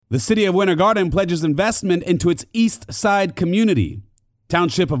The city of Winter Garden pledges investment into its East Side community.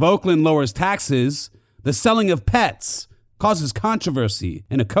 Township of Oakland lowers taxes. The selling of pets causes controversy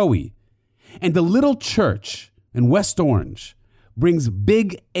in Ocoee. And the Little Church in West Orange brings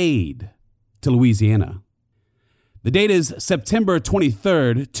big aid to Louisiana. The date is September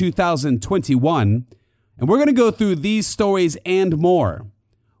 23rd, 2021, and we're going to go through these stories and more.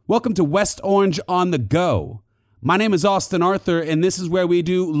 Welcome to West Orange on the Go. My name is Austin Arthur, and this is where we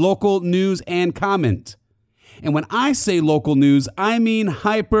do local news and comment. And when I say local news, I mean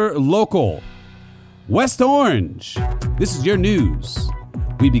hyper local. West Orange, this is your news.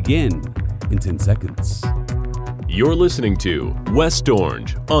 We begin in 10 seconds. You're listening to West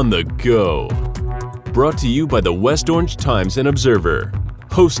Orange on the Go. Brought to you by the West Orange Times and Observer.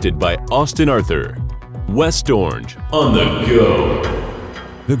 Hosted by Austin Arthur. West Orange on the Go.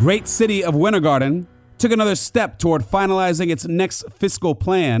 The great city of Winter Garden took another step toward finalizing its next fiscal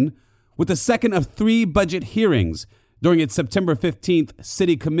plan with the second of 3 budget hearings during its September 15th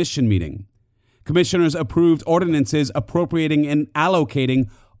City Commission meeting. Commissioners approved ordinances appropriating and allocating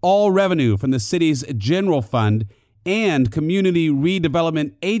all revenue from the city's general fund and community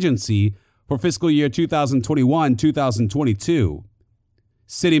redevelopment agency for fiscal year 2021-2022.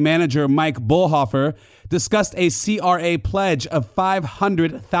 City Manager Mike Bullhofer discussed a CRA pledge of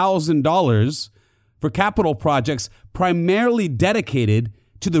 $500,000 for capital projects primarily dedicated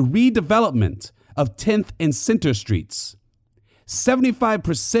to the redevelopment of 10th and Center Streets.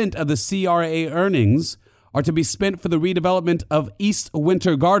 75% of the CRA earnings are to be spent for the redevelopment of East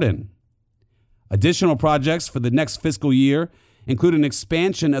Winter Garden. Additional projects for the next fiscal year include an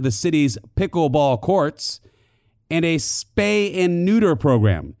expansion of the city's pickleball courts and a spay and neuter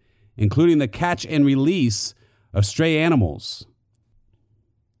program, including the catch and release of stray animals.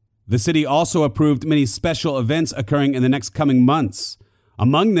 The city also approved many special events occurring in the next coming months.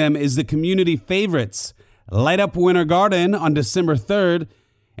 Among them is the community favorites, Light Up Winter Garden on December 3rd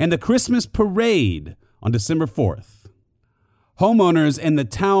and the Christmas Parade on December 4th. Homeowners in the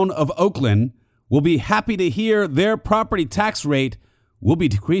town of Oakland will be happy to hear their property tax rate will be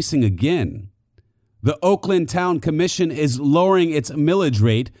decreasing again. The Oakland Town Commission is lowering its millage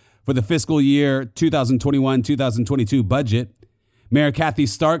rate for the fiscal year 2021-2022 budget. Mayor Kathy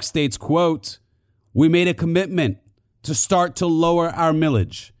Stark states, quote, "We made a commitment to start to lower our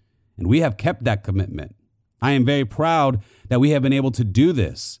millage, and we have kept that commitment. I am very proud that we have been able to do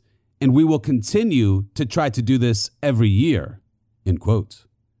this, and we will continue to try to do this every year," end quote.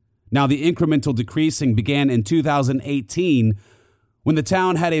 Now, the incremental decreasing began in 2018 when the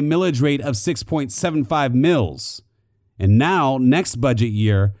town had a millage rate of 6.75 mils. And now, next budget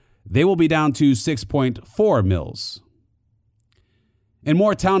year, they will be down to 6.4 mils. In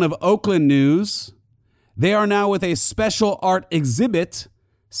more Town of Oakland news, they are now with a special art exhibit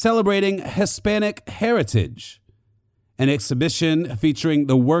celebrating Hispanic heritage. An exhibition featuring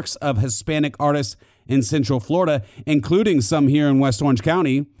the works of Hispanic artists in Central Florida, including some here in West Orange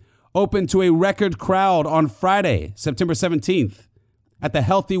County, opened to a record crowd on Friday, September 17th, at the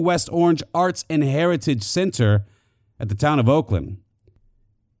Healthy West Orange Arts and Heritage Center at the town of Oakland.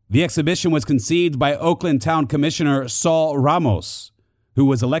 The exhibition was conceived by Oakland Town Commissioner Saul Ramos, who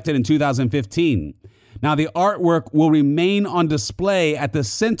was elected in 2015. Now, the artwork will remain on display at the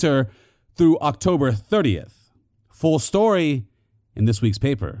center through October 30th. Full story in this week's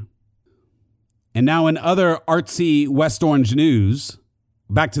paper. And now in other artsy West Orange news,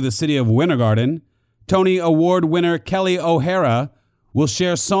 back to the city of Winter Garden, Tony Award winner Kelly O'Hara will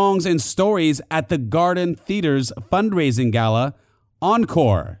share songs and stories at the Garden Theater's fundraising gala,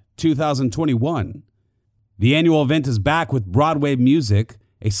 Encore 2021. The annual event is back with Broadway music,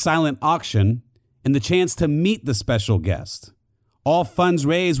 a silent auction, and the chance to meet the special guest. All funds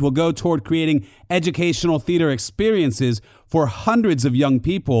raised will go toward creating educational theater experiences for hundreds of young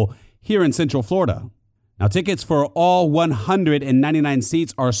people here in Central Florida. Now, tickets for all 199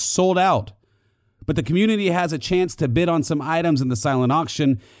 seats are sold out, but the community has a chance to bid on some items in the silent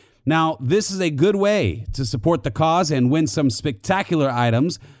auction. Now, this is a good way to support the cause and win some spectacular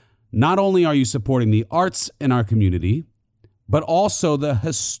items. Not only are you supporting the arts in our community, but also the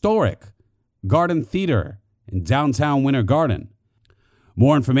historic Garden Theater in downtown Winter Garden.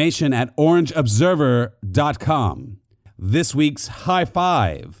 More information at orangeobserver.com. This week's High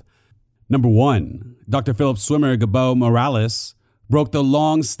Five. Number 1, Dr. Philip Swimmer Gabo Morales broke the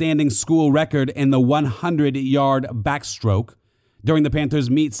long-standing school record in the 100-yard backstroke during the Panthers'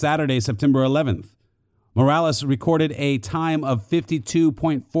 meet Saturday, September 11th. Morales recorded a time of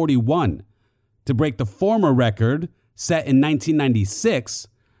 52.41 to break the former record set in 1996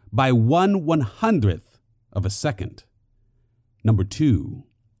 by 1/100th of a second. Number 2,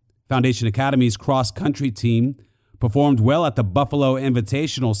 Foundation Academy's cross-country team performed well at the Buffalo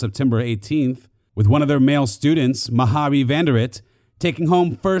Invitational September 18th, with one of their male students, Mahari Vanderit, taking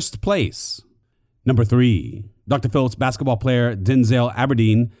home first place. Number 3, Dr. Phillips basketball player Denzel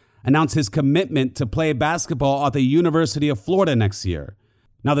Aberdeen announced his commitment to play basketball at the University of Florida next year.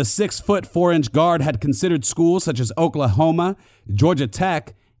 Now, the 6-foot 4-inch guard had considered schools such as Oklahoma, Georgia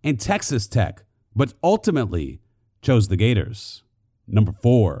Tech, and Texas Tech, but ultimately chose the Gators. Number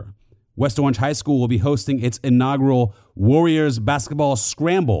 4, West Orange High School will be hosting its inaugural Warriors Basketball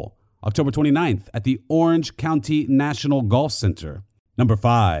Scramble October 29th at the Orange County National Golf Center. Number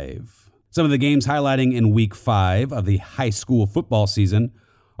 5, some of the games highlighting in Week 5 of the high school football season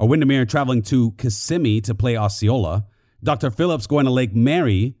are Windermere traveling to Kissimmee to play Osceola, Dr. Phillips going to Lake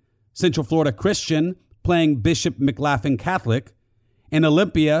Mary, Central Florida Christian playing Bishop McLaughlin Catholic, and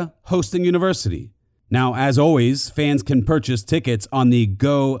Olympia hosting University. Now, as always, fans can purchase tickets on the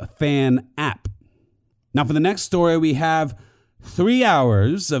Go Fan app. Now, for the next story, we have 3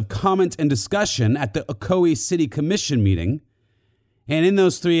 hours of comment and discussion at the Ocoee City Commission meeting. And in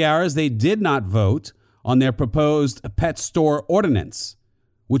those 3 hours, they did not vote on their proposed pet store ordinance,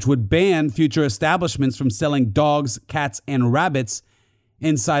 which would ban future establishments from selling dogs, cats, and rabbits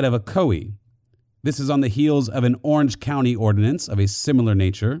inside of Ocoee. This is on the heels of an Orange County ordinance of a similar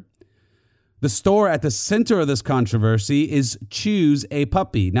nature. The store at the center of this controversy is Choose a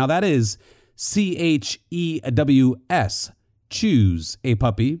Puppy. Now that is CHEWS, Choose a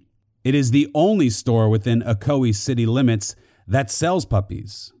Puppy. It is the only store within Ocoee city limits that sells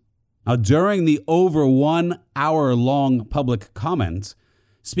puppies. Now, during the over 1 hour long public comment,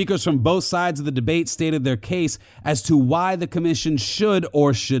 speakers from both sides of the debate stated their case as to why the commission should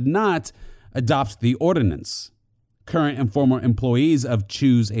or should not adopt the ordinance. Current and former employees of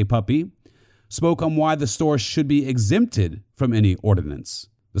Choose a Puppy spoke on why the store should be exempted from any ordinance.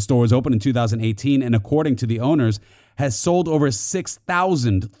 The store was opened in 2018 and, according to the owners, has sold over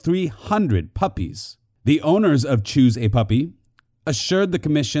 6,300 puppies. The owners of Choose a Puppy assured the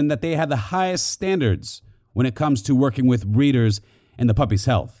commission that they had the highest standards when it comes to working with breeders and the puppy's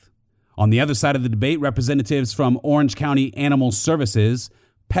health. On the other side of the debate, representatives from Orange County Animal Services,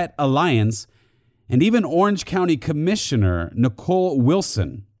 Pet Alliance, and even Orange County Commissioner Nicole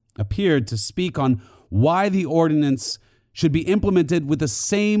Wilson appeared to speak on why the ordinance should be implemented with the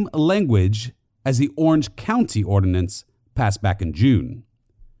same language as the Orange County ordinance passed back in June.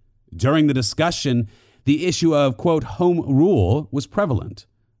 During the discussion, the issue of, quote, home rule was prevalent.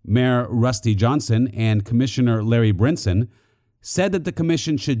 Mayor Rusty Johnson and Commissioner Larry Brinson said that the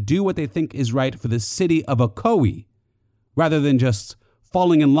commission should do what they think is right for the city of Ocoee, rather than just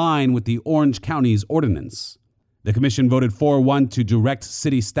falling in line with the Orange County's ordinance. The commission voted 4-1 to direct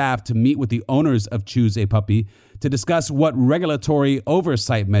city staff to meet with the owners of Choose a Puppy to discuss what regulatory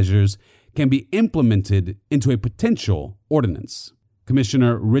oversight measures can be implemented into a potential ordinance.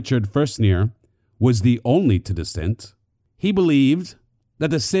 Commissioner Richard Firstneer was the only to dissent. He believed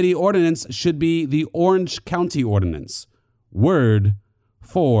that the city ordinance should be the Orange County ordinance, word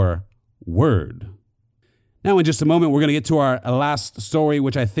for word. Now, in just a moment, we're going to get to our last story,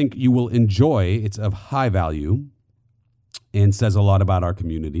 which I think you will enjoy. It's of high value and says a lot about our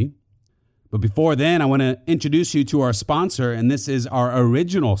community. But before then, I want to introduce you to our sponsor, and this is our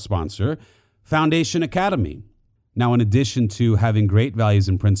original sponsor, Foundation Academy. Now, in addition to having great values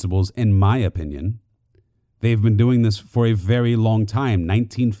and principles, in my opinion, they've been doing this for a very long time,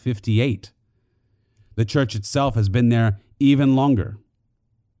 1958. The church itself has been there even longer.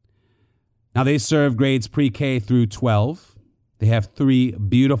 Now, they serve grades pre-K through 12. They have 3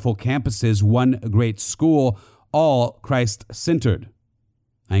 beautiful campuses, 1 great school, all Christ-centered.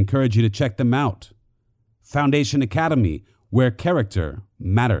 I encourage you to check them out. Foundation Academy, where character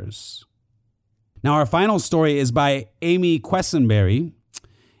matters. Now, our final story is by Amy Quessenberry.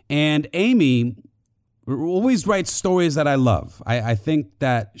 And Amy always writes stories that I love. I think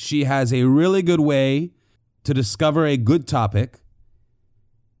that she has a really good way to discover a good topic,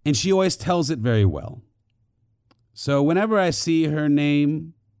 and she always tells it very well. So whenever I see her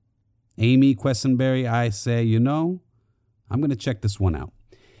name, Amy Quessenberry, I say, I'm going to check this one out.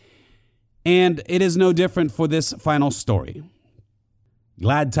 And it is no different for this final story.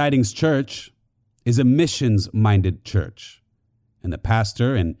 Glad Tidings Church is a missions-minded church, and the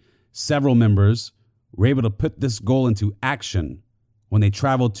pastor and several members were able to put this goal into action when they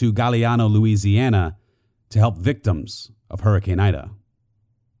traveled to Galliano, Louisiana, to help victims of Hurricane Ida.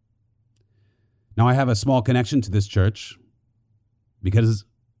 Now, I have a small connection to this church because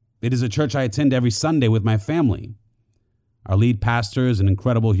it is a church I attend every Sunday with my family. Our lead pastor is an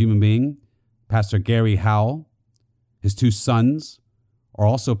incredible human being, Pastor Gary Howell. His 2 sons are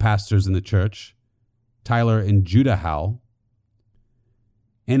also pastors in the church, Tyler and Judah Howe.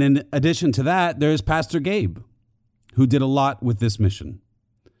 And in addition to that, there is Pastor Gabe, who did a lot with this mission.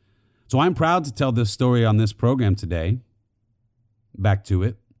 So I'm proud to tell this story on this program today. Back to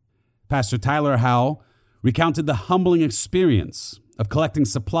it. Pastor Tyler Howe recounted the humbling experience of collecting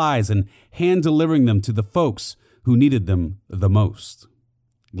supplies and hand-delivering them to the folks who needed them the most.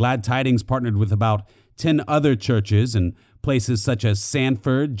 Glad Tidings partnered with about 10 other churches in places such as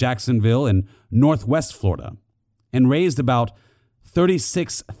Sanford, Jacksonville, and Northwest Florida, and raised about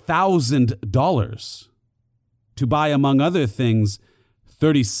 $36,000 to buy, among other things,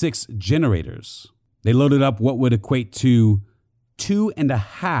 36 generators. They loaded up what would equate to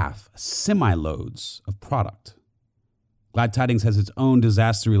 2.5 semi-loads of product. Glad Tidings has its own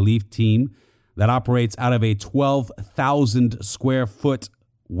disaster relief team that operates out of a 12,000 square foot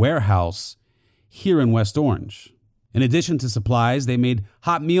warehouse here in West Orange. In addition to supplies, they made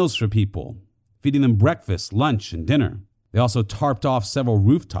hot meals for people, feeding them breakfast, lunch, and dinner. They also tarped off several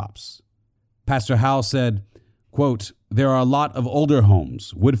rooftops. Pastor Howe said, quote, "There are a lot of older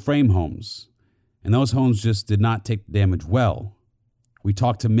homes, wood frame homes, and those homes just did not take the damage well. We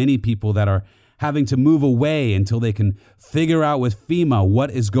talked to many people that are having to move away until they can figure out with FEMA what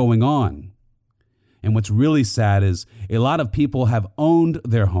is going on. And what's really sad is a lot of people have owned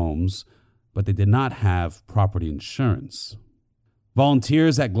their homes, but they did not have property insurance."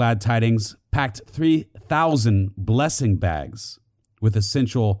 Volunteers at Glad Tidings packed 3,000 blessing bags with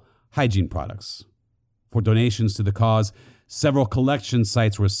essential hygiene products. For donations to the cause, several collection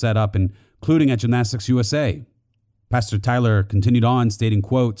sites were set up, including at Gymnastics USA. Pastor Tyler continued on, stating,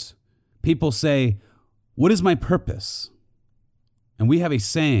 quote, "People say, 'What is my purpose?' And we have a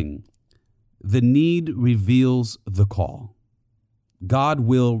saying, 'The need reveals the call.' God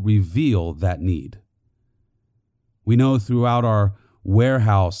will reveal that need. We know throughout our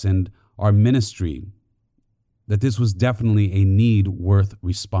warehouse and our ministry that this was definitely a need worth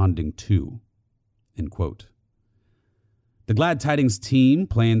responding to," end quote. The Glad Tidings team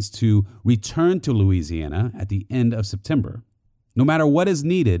plans to return to Louisiana at the end of September. No matter what is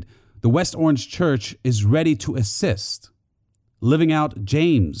needed, the West Orange Church is ready to assist, living out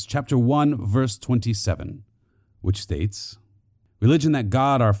James chapter 1, verse 27, which states, "Religion that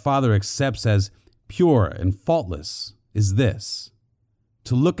God our Father accepts as pure and faultless is this,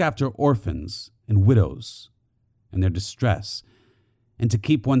 to look after orphans and widows in their distress, and to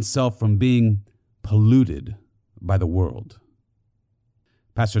keep oneself from being polluted by the world."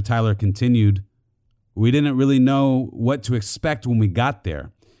 Pastor Tyler continued, "We didn't really know what to expect when we got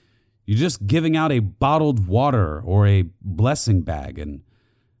there. You're just giving out a bottled water or a blessing bag, and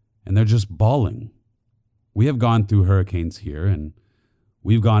they're just bawling. We have gone through hurricanes here, and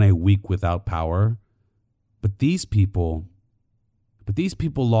we've gone a week without power, but these people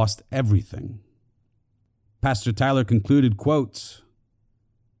lost everything." Pastor Tyler concluded, quote,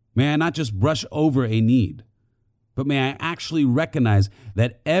 "May I not just brush over a need, but may I actually recognize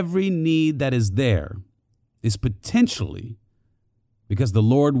that every need that is there is potentially because the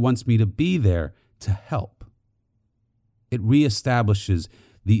Lord wants me to be there to help. It reestablishes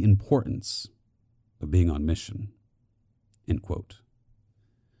the importance of being on mission," end quote.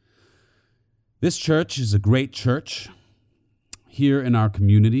 This church is a great church here in our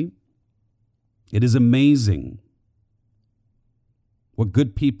community. It is amazing what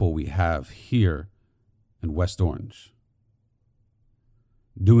good people we have here in West Orange,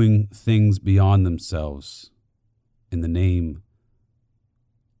 doing things beyond themselves in the name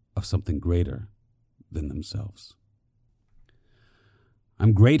of something greater than themselves.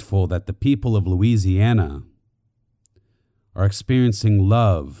 I'm grateful that the people of Louisiana are experiencing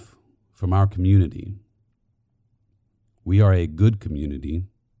love from our community. We are a good community,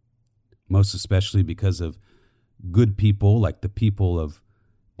 most especially because of good people like the people of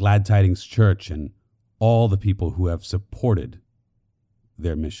Glad Tidings Church and all the people who have supported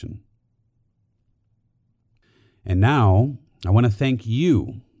their mission. And now, I want to thank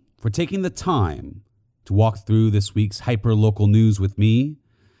you for taking the time to walk through this week's hyper-local news with me.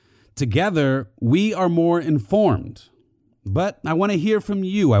 Together, we are more informed. But I want to hear from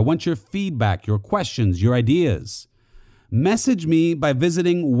you. I want your feedback, your questions, your ideas. Message me by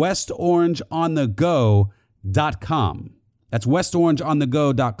visiting westorangeonthego.com. That's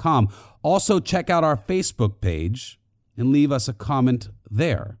westorangeonthego.com. Also, check out our Facebook page and leave us a comment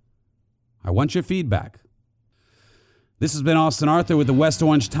there. I want your feedback. This has been Austin Arthur with the West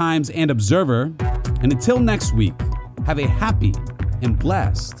Orange Times and Observer. And until next week, have a happy and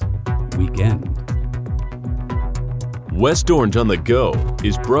blessed weekend. West Orange on the Go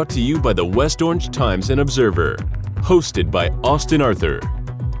is brought to you by the West Orange Times and Observer. hosted by Austin Arthur.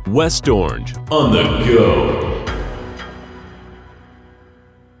 West Orange on the go.